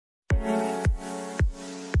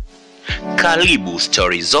Karibu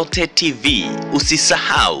Story Zote TV.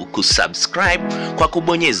 Usisahau kusubscribe kwa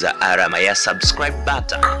kubonyeza alama ya subscribe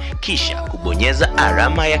button, kisha kubonyeza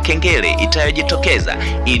alama ya kengele itayojitokeza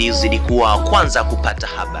ili uzidi kuwa wa kwanza kupata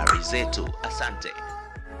habari zetu. Asante.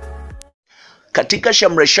 Katika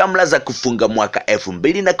shamra za kufunga mwaka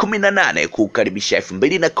 2018 kukaribisha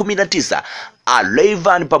 2019,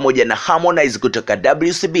 Rayvanny pamoja na Harmonize kutoka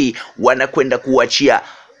WCB wanakwenda kuachia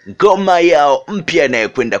ngoma yao mpya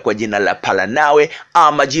inayokwenda kwa jina la Paranawe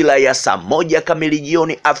majira ya saa 1 kamili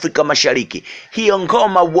jioni Afrika Mashariki. Hiyo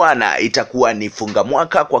ngoma bwana itakuwa ni funga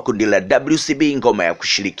mwaka kwa kundi la WCB, ngoma ya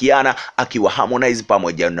kushirikiana akiwa Harmonize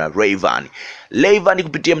pamoja na Rayvanny. Rayvanny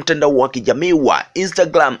kupitia mtandao wa kijamii wa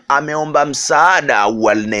Instagram ameomba msaada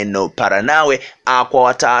wa neno Paranawe kwa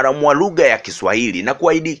wataalamu wa lugha ya Kiswahili na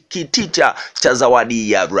kuahidi kitita cha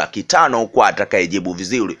zawadi ya $500 kwa atakayejibu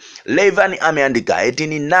vizuri. Rayvanny ameandika eti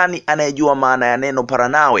ni nani anayejua maana ya neno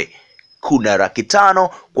Paranawe? Kuna $500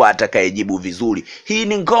 kwa atakayejibu vizuri. Hii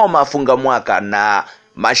ni ngoma funga mwaka na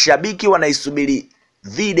mashabiki wanaisubiri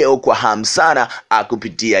video kwa hamu sana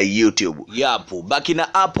kupitia YouTube. Yapo, baki na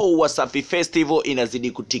hapo. Wasafi Festival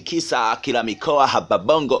inazidi kutikisa kila mikoa hapa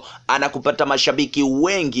Bongo, anakupata mashabiki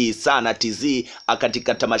wengi sana TZ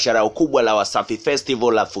katika tamasha lao kubwa la Wasafi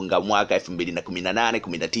Festival la funga mwaka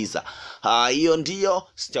 2018-19. Hiyo ndiyo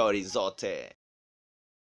Story Zote.